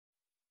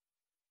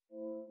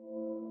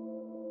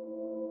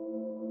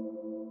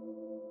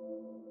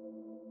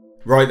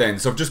Right then,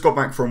 so I've just got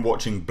back from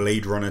watching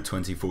Blade Runner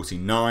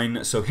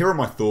 2049, so here are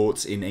my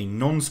thoughts in a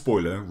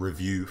non-spoiler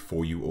review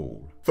for you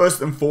all.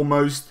 First and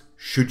foremost,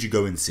 should you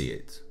go and see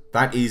it?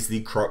 That is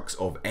the crux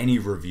of any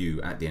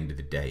review at the end of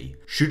the day.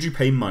 Should you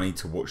pay money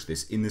to watch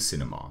this in the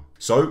cinema?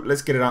 So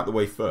let's get it out of the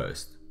way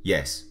first.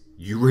 Yes,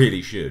 you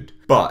really should.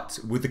 But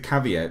with the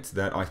caveat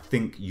that I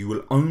think you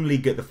will only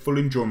get the full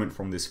enjoyment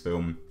from this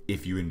film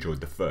if you enjoyed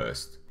the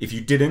first. If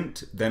you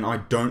didn't, then I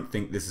don't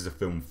think this is a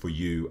film for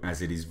you,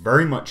 as it is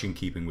very much in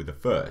keeping with the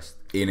first,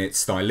 in its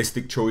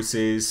stylistic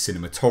choices,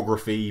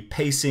 cinematography,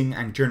 pacing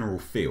and general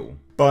feel.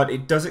 But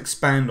it does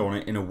expand on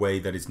it in a way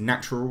that is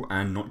natural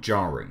and not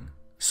jarring.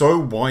 So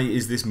why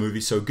is this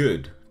movie so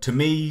good? To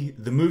me,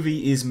 the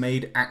movie is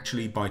made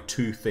actually by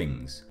two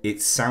things: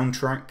 its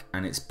soundtrack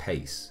and its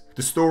pace.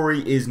 The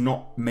story is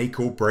not make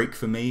or break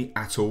for me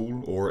at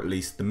all, or at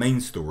least the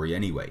main story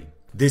anyway.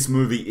 This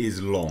movie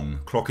is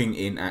long, clocking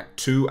in at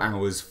 2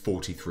 hours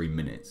 43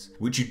 minutes,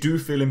 which you do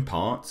feel in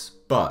parts,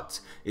 but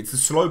it's the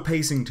slow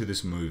pacing to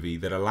this movie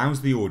that allows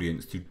the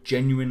audience to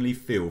genuinely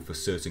feel for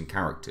certain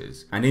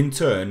characters, and in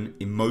turn,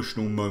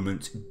 emotional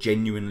moments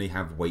genuinely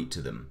have weight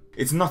to them.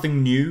 It's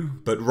nothing new,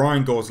 but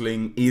Ryan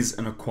Gosling is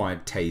an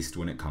acquired taste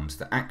when it comes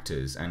to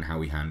actors and how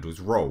he handles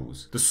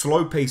roles. The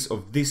slow pace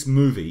of this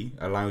movie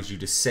allows you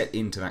to set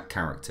into that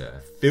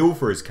character, feel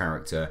for his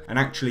character, and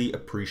actually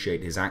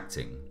appreciate his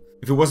acting.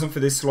 If it wasn't for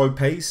this slow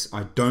pace,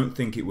 I don't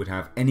think it would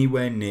have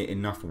anywhere near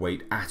enough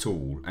weight at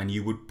all, and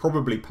you would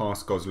probably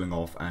pass Gosling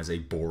off as a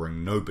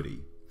boring nobody.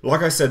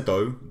 Like I said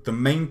though, the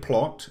main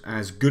plot,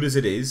 as good as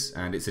it is,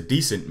 and it's a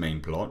decent main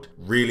plot,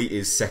 really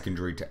is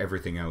secondary to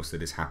everything else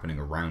that is happening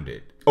around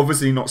it.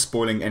 Obviously not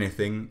spoiling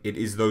anything, it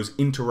is those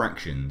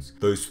interactions,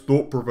 those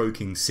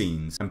thought-provoking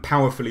scenes, and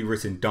powerfully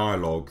written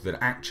dialogue that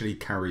actually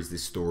carries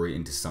this story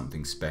into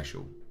something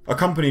special.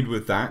 Accompanied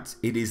with that,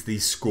 it is the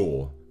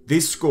score.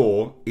 This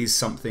score is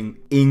something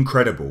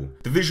incredible.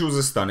 The visuals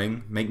are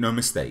stunning, make no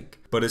mistake.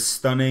 But as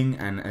stunning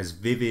and as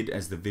vivid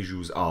as the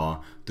visuals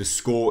are, the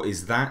score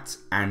is that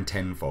and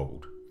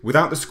tenfold.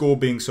 Without the score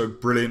being so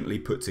brilliantly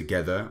put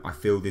together, I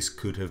feel this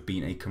could have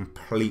been a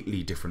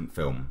completely different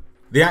film.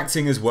 The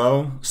acting as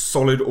well,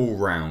 solid all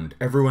round.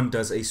 Everyone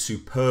does a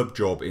superb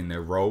job in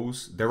their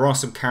roles. There are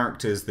some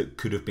characters that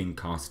could have been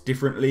cast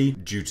differently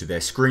due to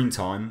their screen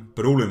time,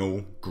 but all in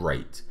all,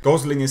 great.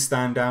 Gosling is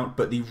standout,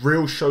 but the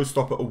real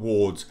showstopper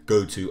awards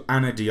go to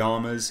Ana de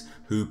Armas,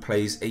 who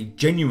plays a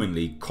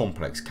genuinely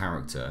complex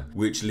character,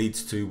 which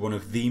leads to one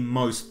of the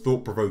most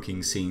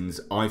thought-provoking scenes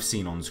I've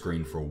seen on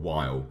screen for a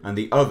while, and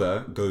the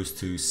other goes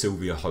to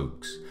Sylvia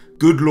Hoeks.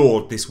 Good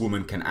lord, this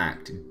woman can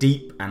act.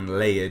 Deep and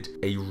layered,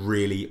 a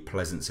really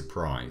pleasant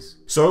surprise.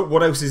 So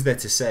what else is there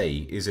to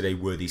say? Is it a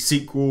worthy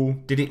sequel?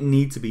 Did it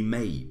need to be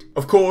made?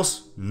 Of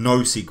course,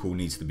 no sequel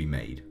needs to be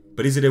made.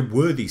 But is it a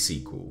worthy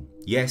sequel?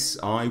 Yes,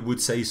 I would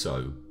say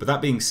so. But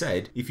that being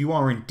said, if you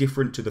are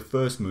indifferent to the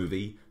first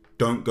movie,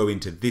 don't go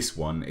into this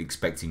one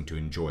expecting to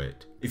enjoy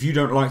it. If you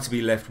don't like to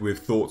be left with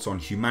thoughts on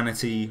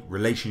humanity,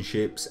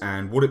 relationships,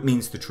 and what it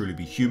means to truly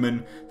be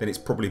human, then it's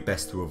probably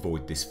best to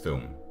avoid this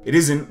film. It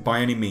isn't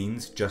by any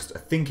means just a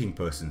thinking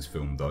person's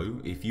film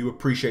though. If you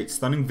appreciate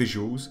stunning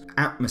visuals,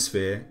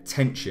 atmosphere,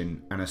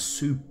 tension, and a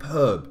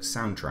superb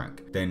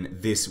soundtrack, then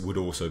this would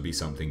also be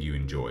something you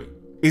enjoy.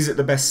 Is it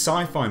the best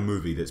sci-fi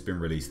movie that's been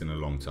released in a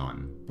long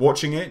time?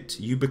 Watching it,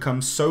 you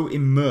become so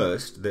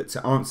immersed that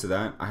to answer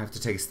that, I have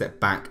to take a step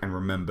back and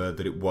remember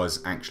that it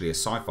was actually a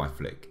sci-fi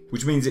flick,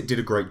 which means it did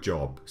a great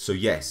job. So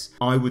yes,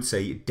 I would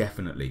say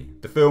definitely.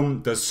 The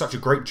film does such a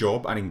great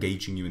job at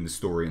engaging you in the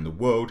story and the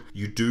world,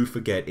 you do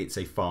forget it's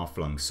a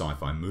far-flung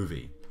sci-fi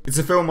movie. It's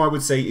a film I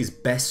would say is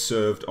best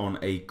served on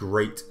a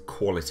great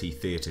quality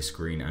theatre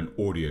screen and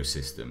audio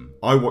system.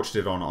 I watched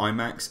it on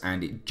IMAX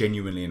and it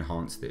genuinely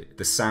enhanced it.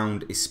 The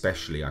sound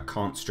especially, I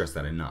can't stress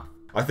that enough.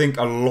 I think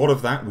a lot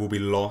of that will be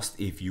lost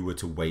if you were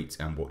to wait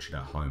and watch it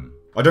at home.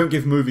 I don't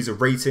give movies a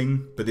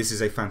rating, but this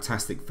is a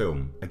fantastic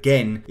film.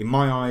 Again, in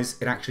my eyes,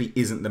 it actually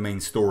isn't the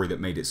main story that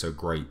made it so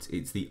great,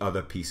 it's the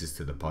other pieces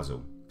to the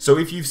puzzle. So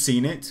if you've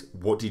seen it,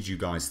 what did you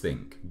guys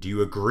think? Do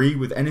you agree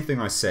with anything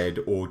I said,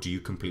 or do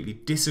you completely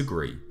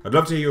disagree? I'd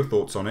love to hear your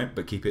thoughts on it,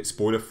 but keep it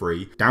spoiler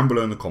free down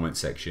below in the comment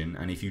section.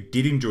 And if you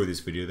did enjoy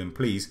this video, then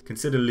please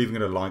consider leaving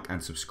it a like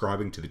and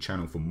subscribing to the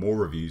channel for more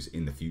reviews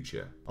in the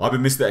future. I've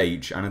been Mr.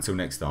 H, and until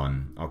next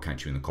time, I'll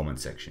catch you in the comment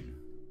section.